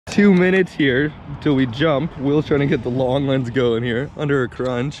2 minutes here till we jump. Will's trying to get the long lens going here under a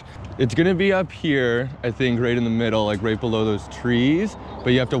crunch. It's gonna be up here, I think, right in the middle, like right below those trees,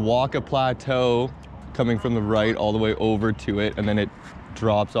 but you have to walk a plateau coming from the right all the way over to it, and then it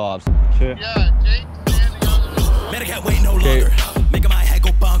drops off. Okay. Yeah, Jake. Man, I can't wait no longer. Making my head go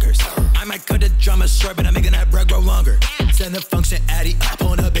bonkers. I might cut the drama short, but I'm making that bread grow longer. Send the function addy up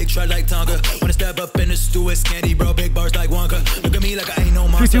on a big truck like Tonka. Wanna step up in the stew, it's candy, bro. Big bars like Wonka. Look at me like I ain't no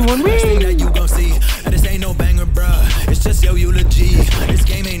monster. 3, 2, 1, Next thing that you gon' see, and this ain't no banger, bruh. It's just yo eulogy. This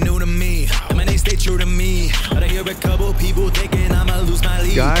game ain't new to me. And my name stay true to me. But I hear a couple people thinking I'ma lose my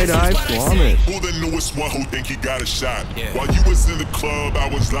lead. Skydive Squamish. Who the newest one who think he got a shot? Yeah. While you was in the club, I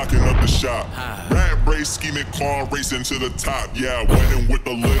was locking up the shop. Rat race, scheming, car racing to the top. Yeah, winning with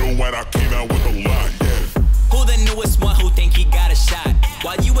the little when I came out with a lot. Yeah. Who the newest one who think he got a shot?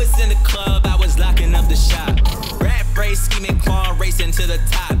 While you was in the club, I was locking up the shop. Rat race, scheming, car racing to the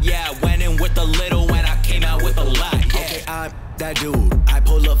top. Yeah, winning with the little when I came out with a lot. Yeah. Okay, I'm that dude. I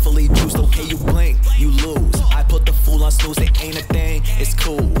pull up fully juiced. Okay, you blink, you lose. I put the fool on snooze. It ain't a thing. It's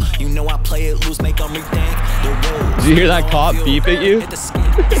cool. You know I play it loose, make them rethink the rules. Did you hear that cop beep at you?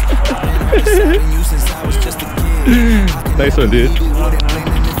 Nice one, dude.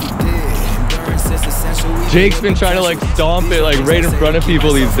 Jake's been trying to like stomp it like right in front of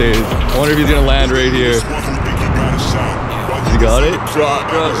people these days. I wonder if he's gonna land right here. You got it? Drop.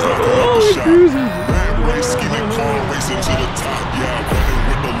 Oh, he's cruising.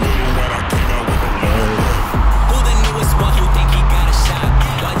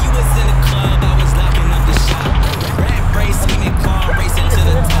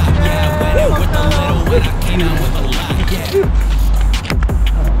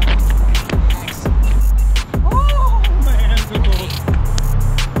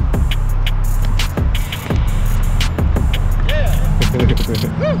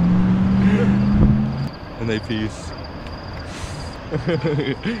 And they peace.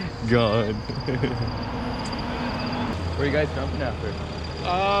 Gone. Where are you guys jumping after?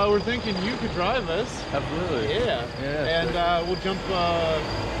 We're thinking you could drive us. Absolutely. Yeah. Yeah. And we'll jump Love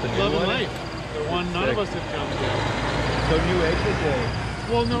and Life. The one none of us have jumped yet. So new exit day.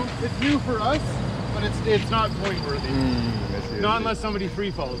 Well, no, it's new for us, but it's not point worthy. Not unless somebody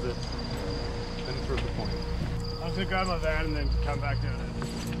free falls it. Then it's worth the point. I'll just grab my van and then come back down it.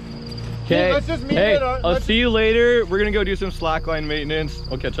 Okay, let's just meet hey, it. I'll see you later. We're gonna go do some slackline maintenance.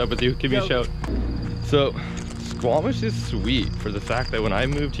 I'll catch up with you. Give me a shout. So, Squamish is sweet for the fact that when I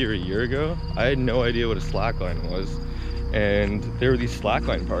moved here a year ago, I had no idea what a slackline was. And there were these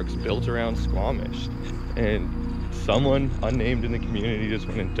slackline parks built around Squamish. And someone unnamed in the community just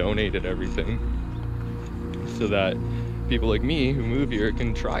went and donated everything so that people like me who move here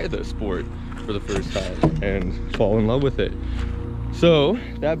can try the sport for the first time and fall in love with it. So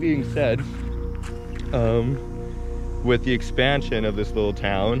that being said, with the expansion of this little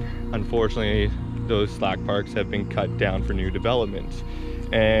town, unfortunately those slack parks have been cut down for new development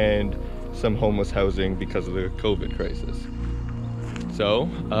and some homeless housing because of the COVID crisis. So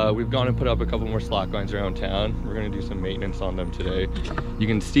we've gone and put up a couple more slack lines around town. We're gonna do some maintenance on them today. You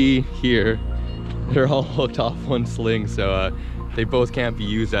can see here, they're all hooked off one sling, so they both can't be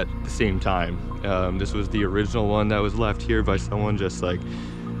used at the same time. This was the original one that was left here by someone, just like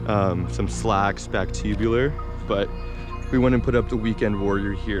some slack spec tubular, but we went and put up the Weekend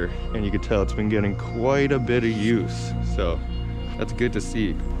Warrior here, and you can tell it's been getting quite a bit of use, so that's good to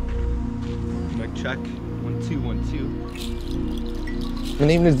see. Mic check, 1 2 1 2. My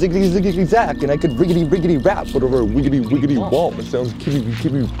name is Ziggity Ziggity Zack, and I could riggity riggity rap, but over a wiggity wiggity wall, it sounds kitty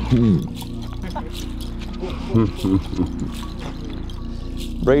kitty.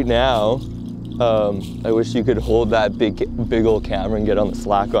 Right now, I wish you could hold that big old camera and get on the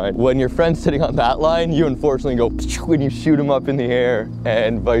slack line. When your friend's sitting on that line, you unfortunately go when you shoot him up in the air,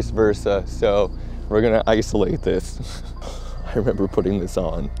 and vice versa. So we're gonna isolate this. I remember putting this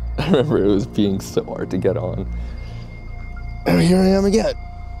on. I remember it was being so hard to get on. And here I am again.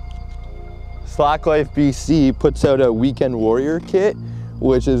 SlackLifeBC puts out a Weekend Warrior kit,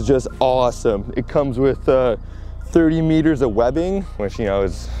 which is just awesome. It comes with 30 meters of webbing, which, you know,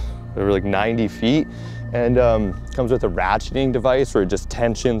 is over like 90 feet, and comes with a ratcheting device where it just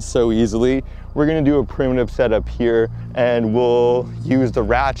tensions so easily. We're gonna do a primitive setup here, and we'll use the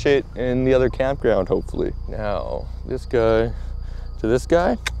ratchet in the other campground, hopefully. Now, this guy to this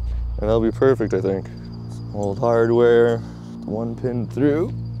guy, and that'll be perfect, I think. Old hardware, one pin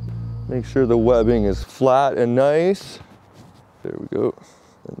through. Make sure the webbing is flat and nice. There we go.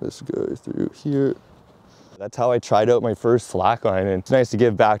 And this goes through here. That's how I tried out my first slackline, and it's nice to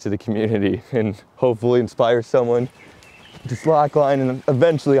give back to the community and hopefully inspire someone to slackline and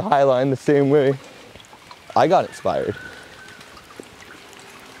eventually highline the same way I got inspired.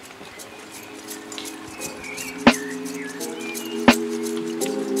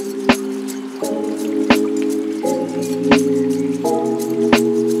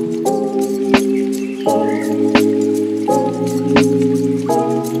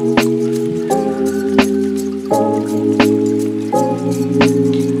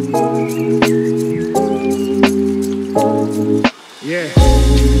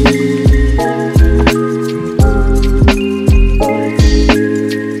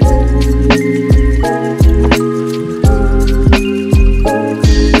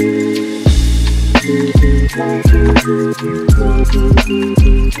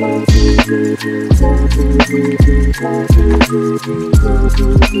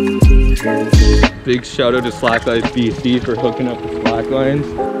 Big shout out to SlackLifeBC for hooking up the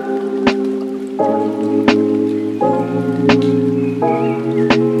Slacklines.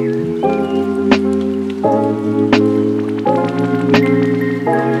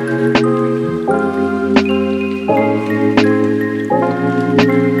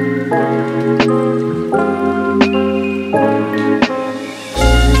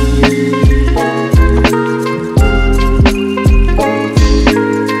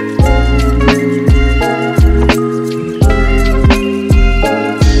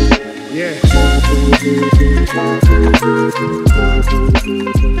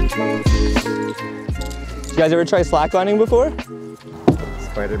 You guys ever try slacklining before?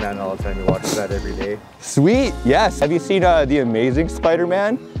 Spider-Man all the time, you watch that every day. Sweet, yes. Have you seen The Amazing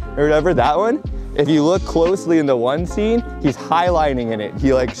Spider-Man or whatever, that one? If you look closely in the one scene, he's highlining in it.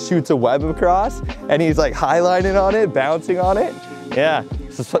 He like shoots a web across and he's like highlining on it, bouncing on it. Yeah,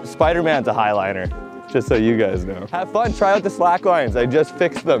 so Spider-Man's a highliner, just so you guys know. Have fun, try out the slacklines. I just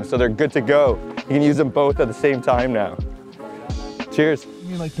fixed them, so they're good to go. You can use them both at the same time now. Cheers. You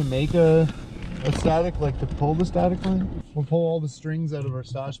mean like to make a static, like to pull the static line? We'll pull all the strings out of our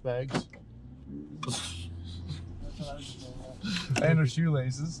stash bags. And our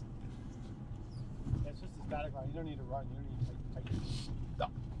shoelaces. It's just a static line. You don't need to run. You don't need to tighten.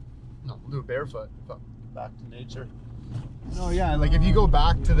 No, we'll do it barefoot. Back to nature. No, yeah, like if you go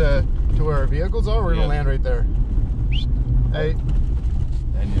back to where our vehicles are, we're gonna land right there. Hey.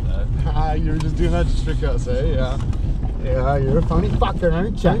 I knew that. You were just doing that to trick us, eh? Yeah. Yeah, you're a funny fucker,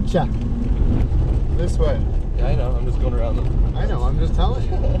 aren't ya? This way. Yeah, I know. I'm just going around them. I know. I'm just telling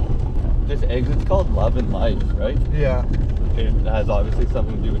you. This exit's called Love and Life, right? Yeah. It has obviously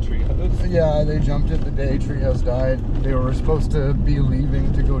something to do with Treehouse. Yeah, they jumped it the day Treehouse died. They were supposed to be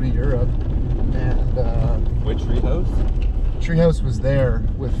leaving to go to Europe, and which Treehouse? Treehouse was there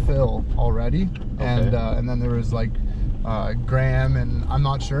with Phil already, okay. And then there was like Graham, and I'm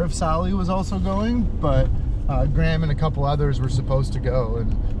not sure if Sally was also going, but Graham and a couple others were supposed to go,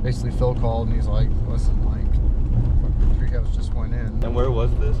 and basically Phil called and he's like, listen, like, Treehouse just went in. And where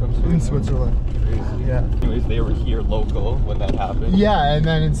was this? In Switzerland. Crazy. Yeah. Anyways, they were here local when that happened. Yeah, and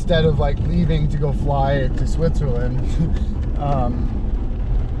then instead of like leaving to go fly to Switzerland,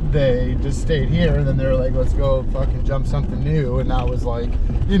 they just stayed here, and then they were like, let's go fucking jump something new. And that was like,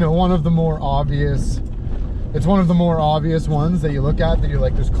 you know, one of the more obvious, it's one of the more obvious ones that you look at that you're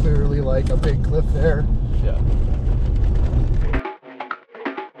like, there's clearly like a big cliff there. Yeah.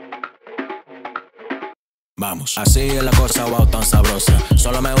 Vamos, así es la cosa, wow, tan sabrosa.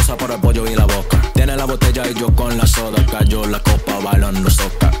 Solo me usa por el pollo y la boca. Tiene la botella y yo con la soda. Cayó la copa bailando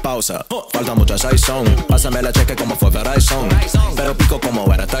soca. Pausa, falta mucha sazón. Pásame la cheque como fue Verizon. Pero pico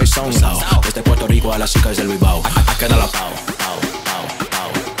como era Tyson. Desde Puerto Rico a las chicas del Bilbao. A queda la pau.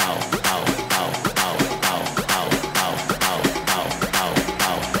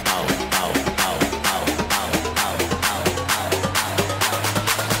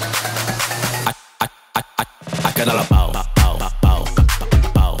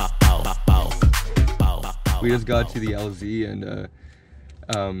 We just got to the LZ, and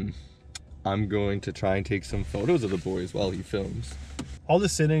I'm going to try and take some photos of the boys while he films. All the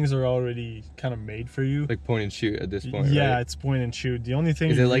sittings are already kind of made for you. Like point and shoot at this point, yeah, right? It's point and shoot. The only thing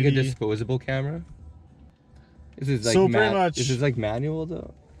is it like a disposable camera? Is it like so pretty much? Is this like manual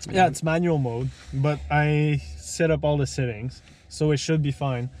though? Yeah, it's manual mode, but I set up all the settings, so it should be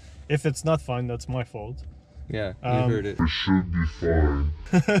fine. If it's not fine, that's my fault. Yeah, you heard it. It should be fine.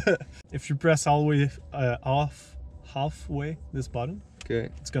 If you press all the way halfway this button, okay,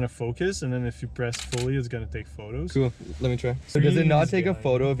 it's gonna focus, and then if you press fully, it's gonna take photos. Cool. Let me try. So does it not take a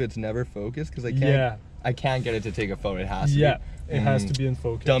photo if it's never focused? Because I can't. Yeah. I can't get it to take a photo. It has to. Yeah, be. It has to be in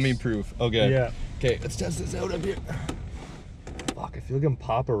focus. Dummy proof. Okay. Yeah. Okay, let's test this out up here. Fuck, I feel like I'm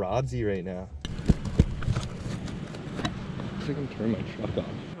paparazzi right now. I can turn my truck off?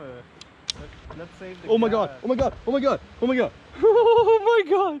 Let's save the Oh my god! Oh my god! Oh my god! Oh my god! Oh my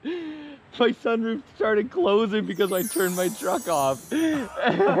god! My sunroof started closing because I turned my truck off. Dude,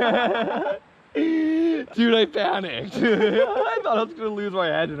 I panicked. I thought I was gonna lose my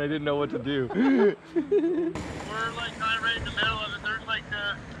head and I didn't know what to do. We're like kind of right in the middle of it. There's like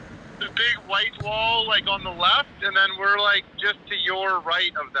the big white wall like on the left, and then we're like just to your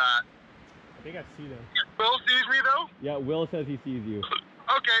right of that. I think I see them. Will sees me though? Yeah, Will says he sees you.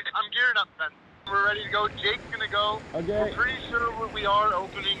 Okay, I'm gearing up then. We're ready to go. Jake's gonna go. Okay. We're pretty sure we are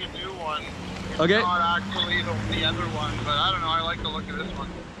opening a new one. It's Okay. not actually the other one, but I don't know. I like the look of this one.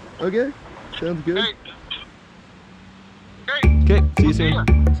 Okay, sounds good. Okay. Okay, see you soon.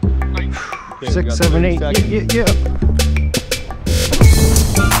 Bye. 6, 7, 8. Yeah.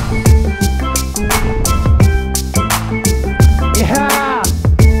 Yeah.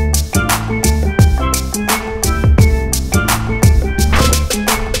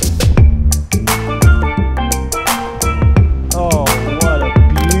 Oh, what a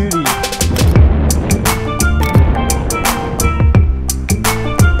beauty.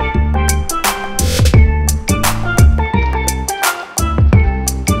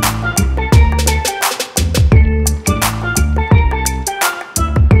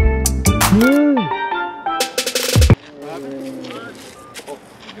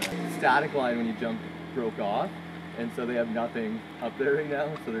 Static line when you jump broke off, and so they have nothing up there right now,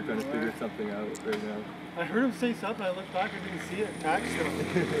 so they're trying to figure something out right now. I heard him say something. I looked back. I didn't see it.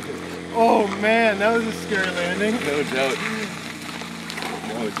 Accidentally. Oh man, that was a scary landing. No doubt.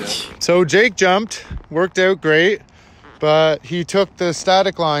 No doubt. So Jake jumped, worked out great, but he took the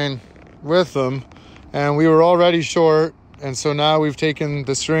static line with him, and we were already short, and so now we've taken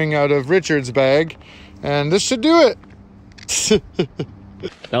the string out of Richard's bag, and this should do it.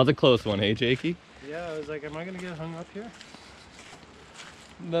 That was a close one, hey Jakey? Yeah, I was like, am I gonna get hung up here?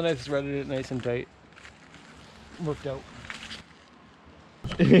 Then I threaded it nice and tight. Worked out.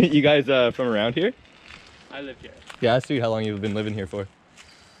 You guys from around here? I live here. Yeah, sweet. How long you been living here for?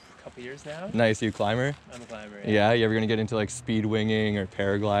 A couple years now. Nice. You a climber? I'm a climber. Yeah. You ever gonna get into like speed winging or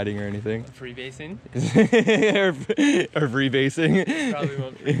paragliding or anything? Freebasing? or freebasing? Probably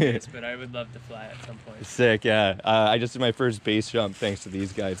won't freebase, but I would love to fly at some point. Sick. Yeah. I just did my first base jump thanks to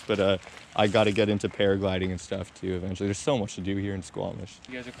these guys, but I got to get into paragliding and stuff too eventually. There's so much to do here in Squamish.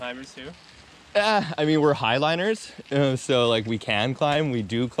 You guys are climbers too? I mean, we're highliners, so like we can climb, we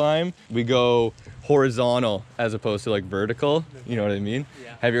do climb. We go horizontal as opposed to like vertical, you know what I mean?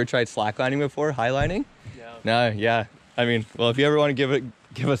 Yeah. Have you ever tried slacklining before, highlining? No. No, yeah. I mean, well, if you ever want to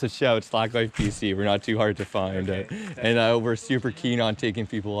give us a shout, SlackLifeBC. We're not too hard to find. Okay. And we're super keen on taking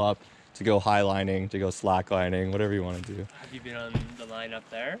people up to go highlining, to go slacklining, whatever you want to do. Have you been on the line up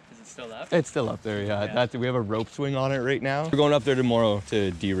there? Is it still up? It's still up there, yeah. We have a rope swing on it right now. We're going up there tomorrow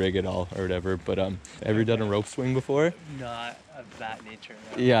to de-rig it all or whatever, but ever you done a rope swing before? Not of that nature.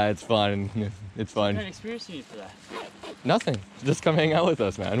 No. Yeah, it's fun. It's fun. What kind of experience do you need for that? Nothing. Just come hang out with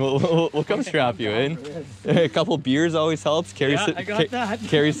us, man. We'll come strap you in. A couple beers always helps. Carry I got that.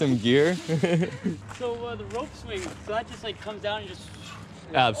 Carry some gear. So the rope swing, so that just like comes down and just...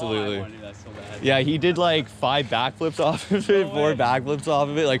 Absolutely. Oh, I want to do that so bad. Yeah, he did like 5 backflips off of it, 4 backflips off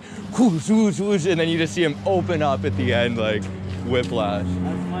of it, like whoosh, whoosh, whoosh, and then you just see him open up at the end, like whiplash.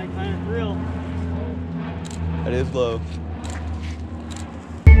 That's my kind of thrill. That is low.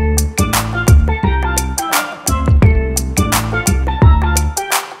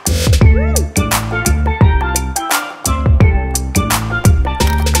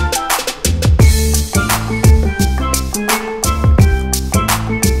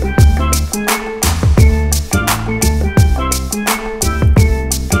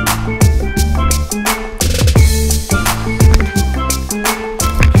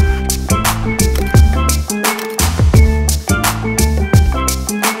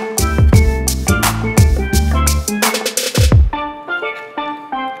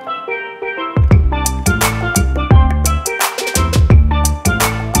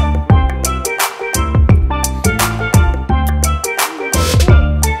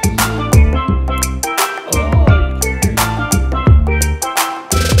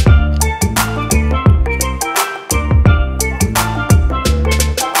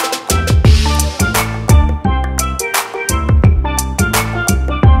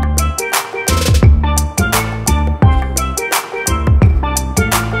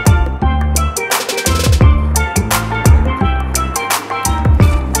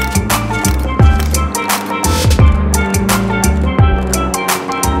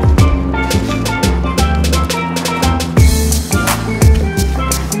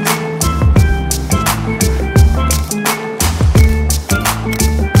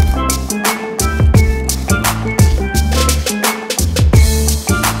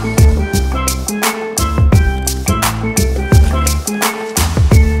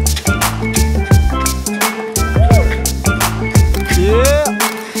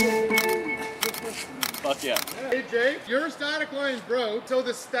 Jay, your static line broke, so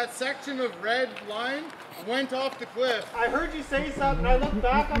that section of red line went off the cliff. I heard you say something, I looked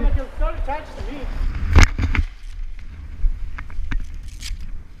back, I'm like, it's not attached to me.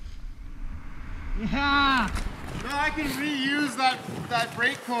 Yeah! No, I can reuse that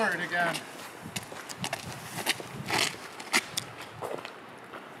brake cord again.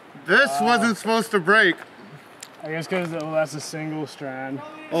 This wasn't supposed to break. I guess because that's a single strand.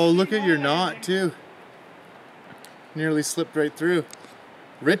 Oh, look at your knot too. Nearly slipped right through.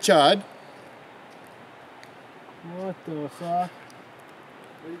 Richard. What the fuck?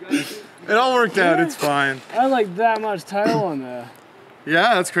 It all worked out, it's fine. I had like that much tile on there.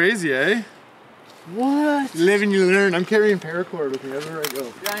 Yeah, that's crazy, eh? What? You live and you learn. I'm carrying paracord with me everywhere I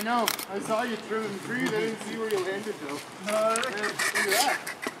go. Yeah, I know. I saw you trimming trees. I didn't see where you landed though. Look at that.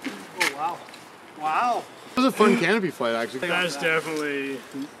 Oh, wow. Wow. It was a fun canopy flight, actually. That's definitely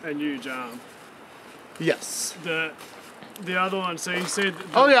a new jump. Yes. The other one, so you said...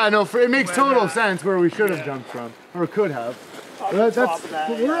 Oh yeah, no, it makes total sense where we should have jumped from. Or could have.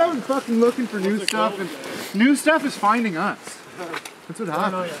 We're out fucking looking for new stuff, and new stuff is finding us. That's what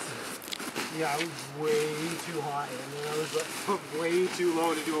happens. Yeah, I was way too high, and then I was like, way too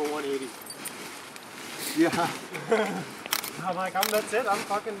low to do a 180. Yeah. I'm like, that's it. I'm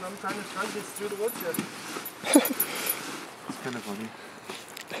trying to trudge this through the woods here. It's kind of funny.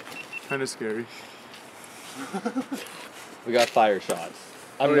 Kind of scary. We got fire shots.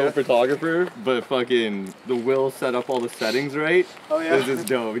 I'm no photographer, but fucking the Will set up all the settings right. Oh yeah. This is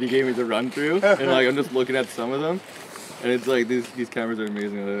dope. And he gave me the run through, and like I'm just looking at some of them, and it's like these cameras are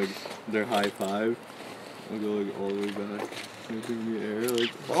amazing. They're high five. I'll go like all the way back. In the air,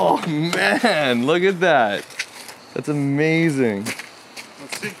 like, oh man, look at that. That's amazing.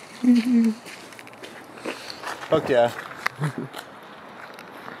 Let's see. Fuck yeah.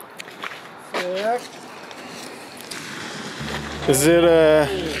 Is it a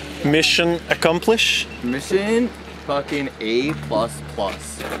mission accomplished? Mission fucking A++.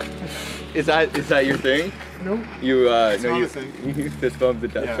 Is that your thing? Nope. You not a thing. You fist bump the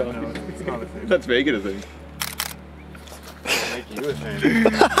death Yeah, song. no, it's not a thing. Let's make it a thing. Make you a thing.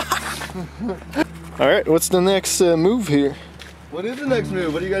 Alright, what's the next move here? What is the next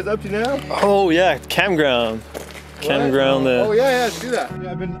move? What are you guys up to now? Oh yeah, campground. Campground. Oh yeah, let's do that.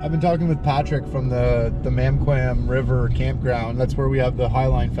 Yeah, I've been talking with Patrick from the Mamquam River campground. That's where we have the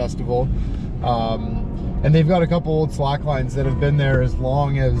Highline Festival, and they've got a couple old slacklines that have been there as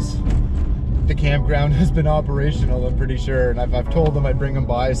long as the campground has been operational. I'm pretty sure, and I've told them I'd bring them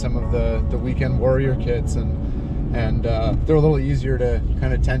by some of the Weekend Warrior kits, and they're a little easier to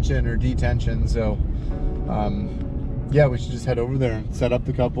kind of tension or detension. So yeah, we should just head over there and set up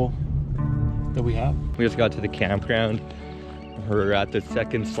the couple that we have. We just got to the campground. We're at the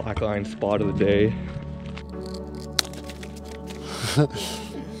second slackline spot of the day.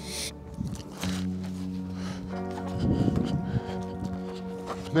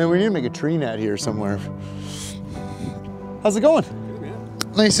 Man, we need to make a tree net here somewhere. How's it going? Good, man.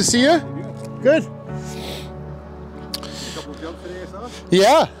 Nice to see you. Good. Couple jumps today or something?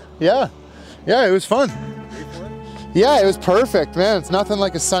 Yeah, it was fun. Yeah, it was perfect, man. It's nothing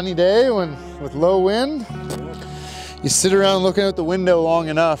like a sunny day with low wind. You sit around looking out the window long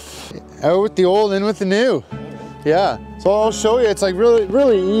enough. Out with the old, in with the new. Yeah, so I'll show you. It's like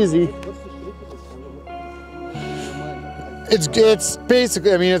really easy. It's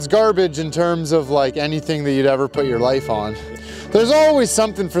basically, I mean, it's garbage in terms of like anything that you'd ever put your life on. There's always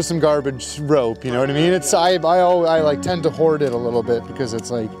something for some garbage rope, you know what I mean? It's I like tend to hoard it a little bit because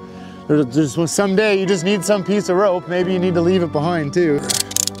it's like, there's someday you just need some piece of rope. Maybe you need to leave it behind too.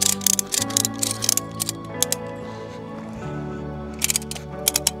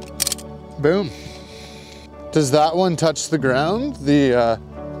 Boom. Does that one touch the ground? This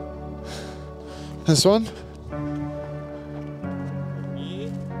one?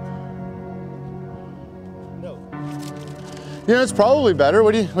 No. Yeah, it's probably better.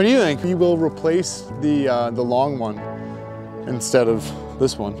 What do you think? We will replace the long one instead of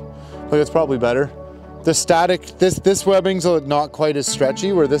this one. Like, it's probably better. The static, this webbing's not quite as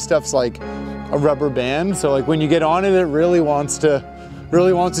stretchy, where this stuff's like a rubber band. So like when you get on it, it really wants to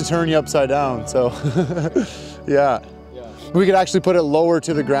turn you upside down. So yeah. We could actually put it lower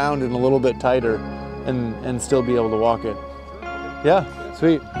to the ground and a little bit tighter and still be able to walk it. Yeah,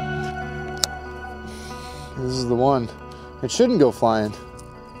 sweet. This is the one. It shouldn't go flying.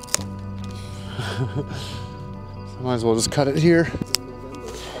 Might as well just cut it here.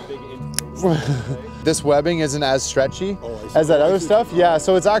 This webbing isn't as stretchy, as that other stuff. Yeah,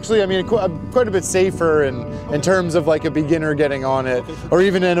 so it's actually, I mean, quite a bit safer in terms of like a beginner getting on it, or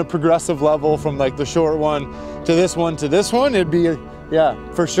even in a progressive level from like the short one to this one to this one. It'd be, yeah,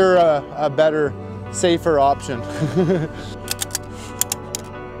 for sure a better, safer option.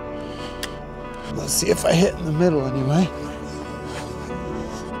 Let's see if I hit in the middle anyway.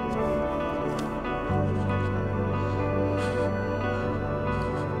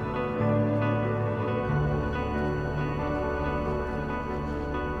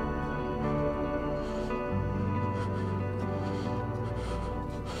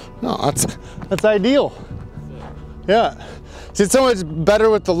 No, that's ideal. Yeah. See, it's so much better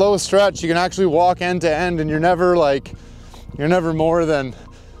with the low stretch. You can actually walk end to end, and you're never more than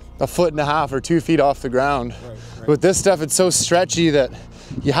 1.5 feet or 2 feet off the ground. Right. With this stuff, it's so stretchy that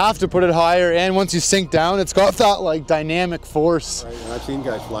you have to put it higher, and once you sink down, it's got that like dynamic force. Right, and I've seen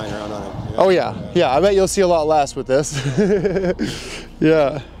guys flying around on it. You know? Oh yeah, I bet you'll see a lot less with this.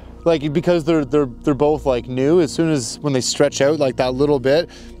 Yeah. Like, because they're both like new, as soon as when they stretch out like that little bit,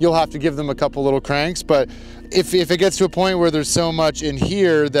 you'll have to give them a couple little cranks. But if it gets to a point where there's so much in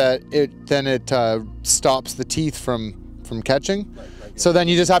here that it stops the teeth from catching. So then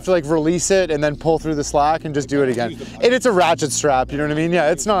you just have to like release it and then pull through the slack and just do it again. And it's a ratchet strap, you know what I mean?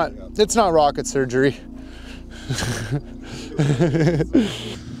 Yeah, it's not rocket surgery.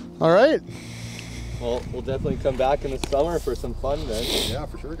 All right. Well, we'll definitely come back in the summer for some fun then. Yeah,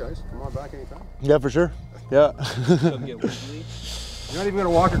 for sure, guys. Come on back anytime. Yeah, for sure. Yeah. Come get wiggly. You're not even going to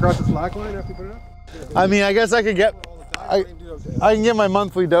walk across the slack line after you put it up? I mean, I guess I could get... I can get my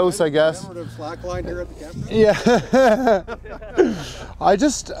monthly dose, I guess. Slackline here at the campground? Yeah. I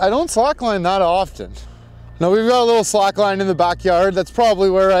don't slackline that often. No, we've got a little slackline in the backyard. That's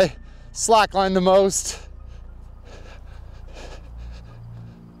probably where I slackline the most.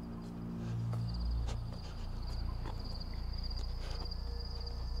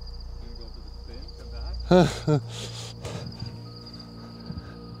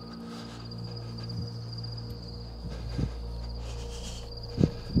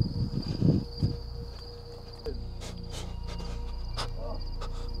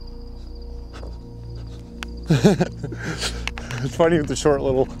 It's funny with the short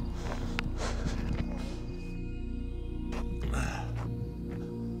little.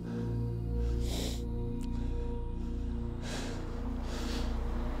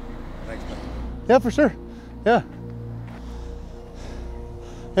 Yeah, for sure. Yeah.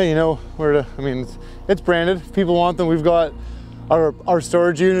 Hey, you know where to, I mean, it's branded. If people want them, we've got our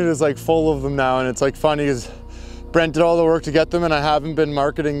storage unit is like full of them now, and it's like funny because Brent did all the work to get them and I haven't been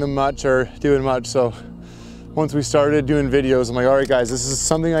marketing them much or doing much. So once we started doing videos, I'm like, all right guys, this is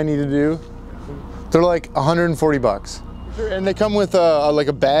something I need to do. They're like 140 bucks. And they come with like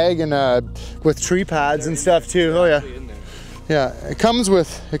a bag and with tree pads and stuff too. Oh yeah. Yeah, it comes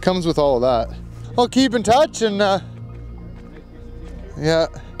with all of that. I'll keep in touch and yeah.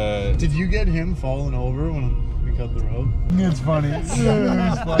 Did you get him falling over when we cut the rope? It's funny.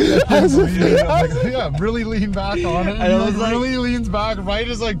 Yeah, really lean back on it. And he like, really leans back right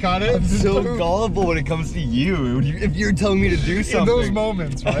as I cut it. I'm so gullible when it comes to you. If you're telling me to do something. In those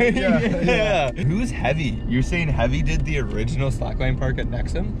moments, right? Yeah. Yeah. Who's Heavy? You're saying Heavy did the original slackline park at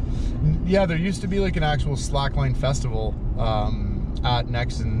Nexum? Yeah, there used to be like an actual slackline festival at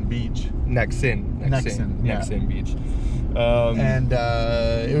Nexon Beach. Nexon Beach. And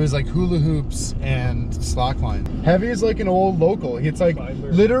it was like hula hoops and slackline. Heavy is like an old local. It's like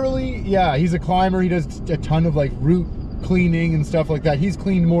literally, yeah, he's a climber. He does a ton of like route cleaning and stuff like that. He's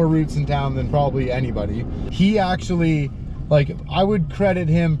cleaned more routes in town than probably anybody. He actually, like, I would credit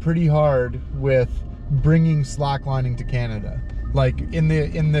him pretty hard with bringing slacklining to Canada. Like in the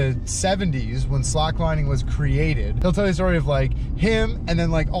 70s when slacklining was created, he'll tell you a story of like him and then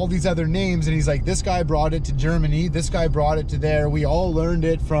like all these other names, and he's like, this guy brought it to Germany, this guy brought it to there, we all learned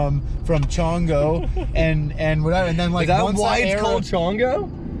it from Chongo and whatever, and then like, is that why it's called Chongo?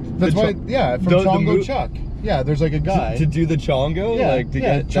 That's why, yeah, from Chongo Chuck. Yeah, there's like a guy to do the Chongo. Yeah, like to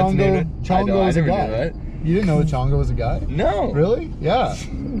yeah, get Chongo is a guy. That. You didn't know that Chongo was a guy? No. Really? Yeah.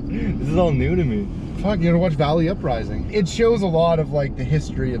 This is all new to me. Fuck, you gotta watch Valley Uprising. It shows a lot of like the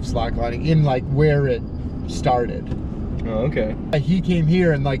history of slacklining in like where it started. Oh, okay. He came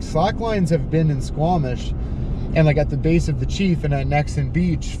here and like slacklines have been in Squamish and like at the base of the Chief and at Nexon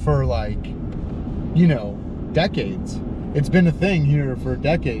Beach for like, you know, decades. It's been a thing here for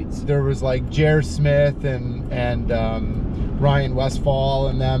decades. There was like Jer Smith and Ryan Westfall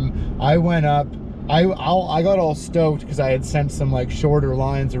and them. I went up I got all stoked because I had sent some like shorter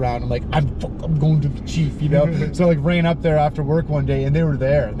lines around. I'm like, I'm going to the chief, you know. So I like ran up there after work one day, and they were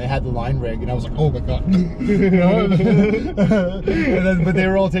there, and they had the line rig, and I was like, oh my god, you know? But they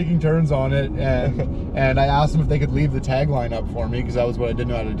were all taking turns on it, and I asked them if they could leave the tagline up for me because that was what I didn't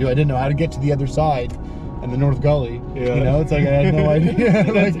know how to do. I didn't know how to get to the other side. And the North Gully, you know, it's like I had no idea.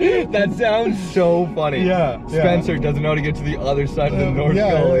 Like, that sounds so funny. Yeah, Spencer doesn't know how to get to the other side of the North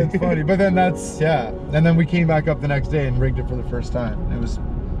Gully. Yeah, it's funny. But then that's, and then we came back up the next day and rigged it for the first time. It was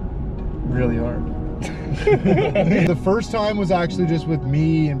really hard. The first time was actually just with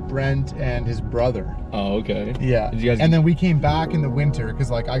me and Brent and his brother. Oh, okay. Yeah. Did you guys... And then we came back in the winter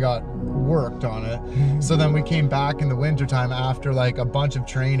because like I got worked on it. So then we came back in the winter time after like a bunch of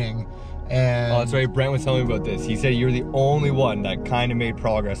training. And oh, that's right. Brent was telling me about this. He said you were the only one that kind of made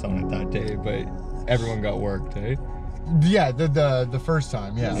progress on it that day, but everyone got worked, eh? Yeah, the first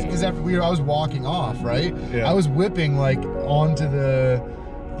time, yeah. Because I was walking off, right? Yeah. I was whipping like onto the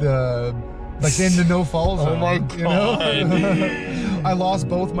like in the no fall zone. Oh my god! You know? I lost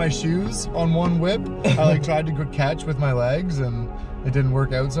both my shoes on one whip. I like tried to go catch with my legs and it didn't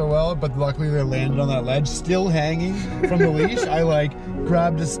work out so well, but luckily they landed on that ledge, still hanging from the leash. I like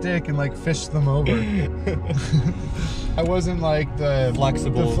grabbed a stick and like fished them over. I wasn't like the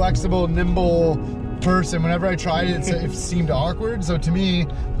flexible, nimble person. Whenever I tried it, it seemed awkward. So to me,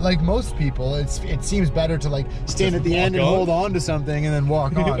 like most people, it seems better to like stand at the end and hold on to something and then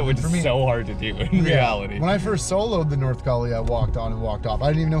walk on. Which is so hard to do in reality. When I first soloed the North Gully, I walked on and walked off. I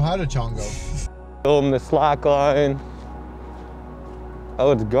didn't even know how to chongo. Film the Slackline.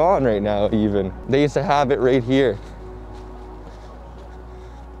 Oh, it's gone right now even. They used to have it right here.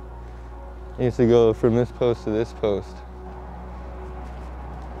 They used to go from this post to this post.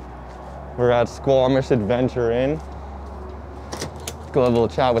 We're at Squamish Adventure Inn. Let's go have a little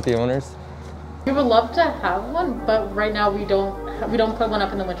chat with the owners. We would love to have one, but right now we don't put one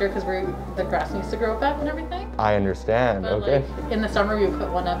up in the winter because the grass needs to grow back and everything. I understand. But okay. Like, in the summer we would put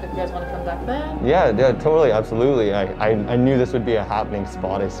one up if you guys want to come back then. Yeah, totally, absolutely. I knew this would be a happening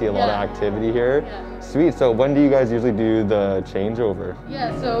spot. I see a lot of activity here. Yeah. Sweet. So when do you guys usually do the changeover?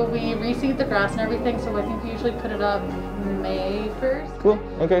 Yeah, so we reseed the grass and everything. So I think we usually put it up May 1st. Cool.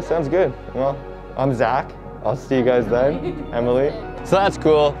 Okay, sounds good. Well, I'm Zach. I'll see you guys then, Emily. So that's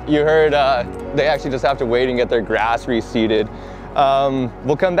cool. You heard they actually just have to wait and get their grass reseeded.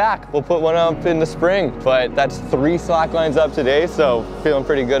 We'll come back. We'll put one up in the spring, but that's 3 slack lines up today, so feeling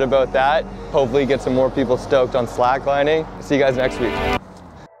pretty good about that. Hopefully get some more people stoked on slacklining. See you guys next week.